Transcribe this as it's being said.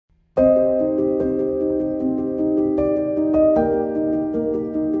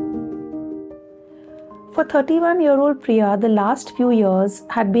For 31-year-old Priya, the last few years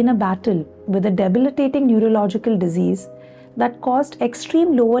had been a battle with a debilitating neurological disease that caused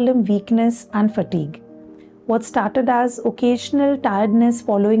extreme lower limb weakness and fatigue. What started as occasional tiredness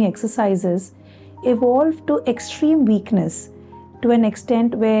following exercises evolved to extreme weakness to an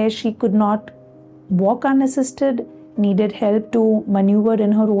extent where she could not walk unassisted, needed help to maneuver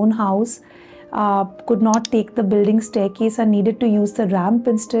in her own house, could not take the building staircase and needed to use the ramp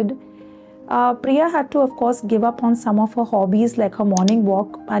instead. Priya had to, of course, give up on some of her hobbies like her morning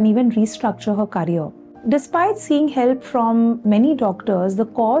walk and even restructure her career. Despite seeking help from many doctors, the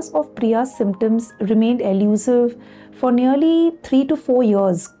cause of Priya's symptoms remained elusive for nearly 3 to 4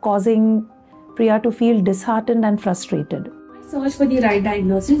 years, causing Priya to feel disheartened and frustrated. My search for the right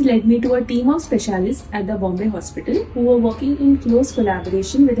diagnosis led me to a team of specialists at the Bombay hospital who were working in close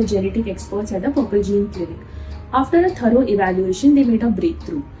collaboration with the genetic experts at the Purple Gene Clinic. After a thorough evaluation, they made a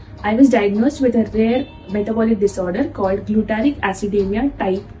breakthrough. I was diagnosed with a rare metabolic disorder called Glutaric Acidemia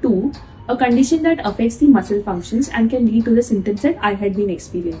Type II, a condition that affects the muscle functions and can lead to the symptoms that I had been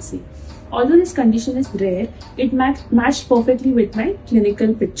experiencing. Although this condition is rare, it matched perfectly with my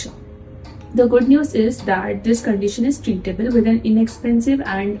clinical picture. The good news is that this condition is treatable with an inexpensive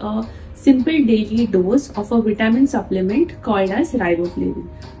and a simple daily dose of a vitamin supplement called as riboflavin.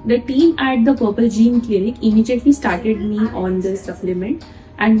 The team at the Purple Gene Clinic immediately started me on this supplement,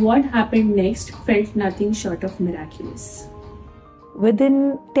 and what happened next felt nothing short of miraculous.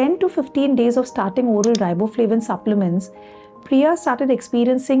 Within 10 to 15 days of starting oral riboflavin supplements, Priya started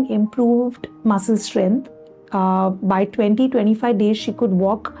experiencing improved muscle strength. By 20-25 days, she could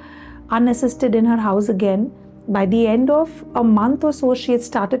walk unassisted in her house again. By the end of a month or so, she had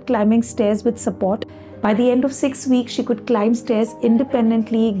started climbing stairs with support. By the end of 6 weeks, she could climb stairs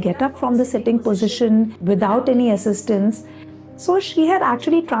independently, get up from the sitting position without any assistance. So she had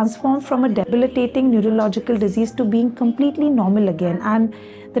actually transformed from a debilitating neurological disease to being completely normal again. And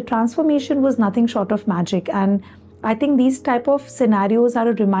the transformation was nothing short of magic. And I think these type of scenarios are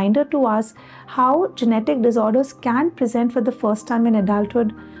a reminder to us how genetic disorders can present for the first time in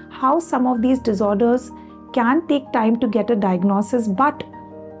adulthood, how some of these disorders can take time to get a diagnosis, but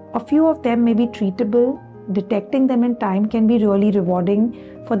a few of them may be treatable. Detecting them in time can be really rewarding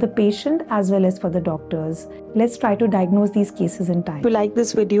for the patient as well as for the doctors. Let's try to diagnose these cases in time. If you like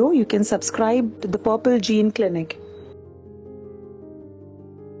this video, you can subscribe to the Purple Gene Clinic.